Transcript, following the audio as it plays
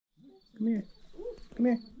Come here. Come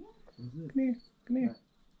here. Come here. Come here.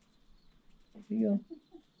 Here you go.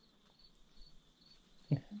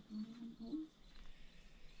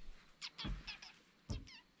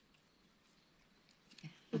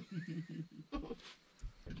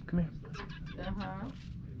 Come here. Uh-huh.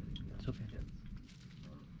 It's okay.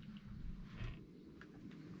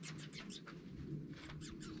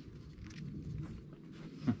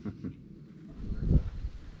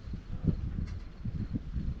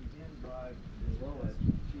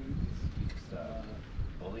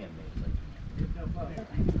 Bullying me.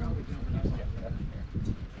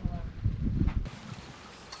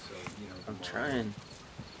 I'm trying.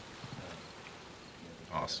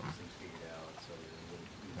 Awesome.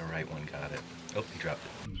 The right one got it. Oh, he dropped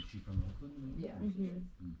it. Yeah.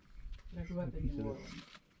 I grew up in New Orleans.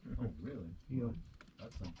 Oh, really? Yeah.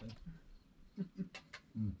 That's something.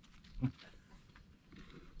 I'm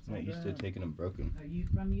not used to taking them broken. Are you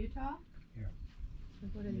from Utah? Here.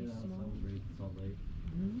 What are these small? Salt Lake.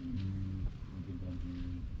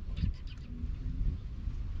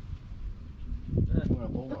 I'm gonna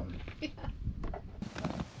hold on.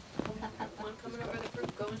 One coming over the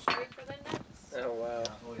fruit, going straight for the nuts. Oh wow.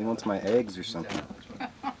 He wants my eggs or something.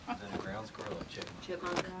 Then a ground squirrel and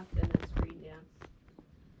chipmunk, then a screen dance.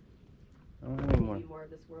 I don't have any more. Maybe more of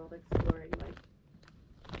this world exploring, like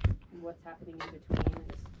what's happening in between.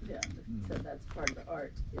 Yeah. So that's part of the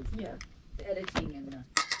art, is Yeah. the editing and the.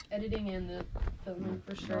 Editing and the filming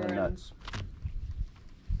for sure. Not And nuts.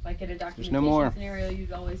 like in a no documentation more. scenario,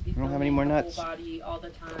 you'd always be I don't have filming any more the nuts. whole body all the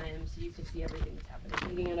time, so you could see everything that's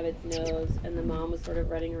happening. Eating out of its nose, and the mom was sort of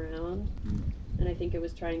running around, and I think it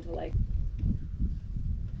was trying to like.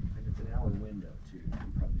 And it's an hour window too. You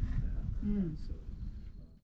probably know that. So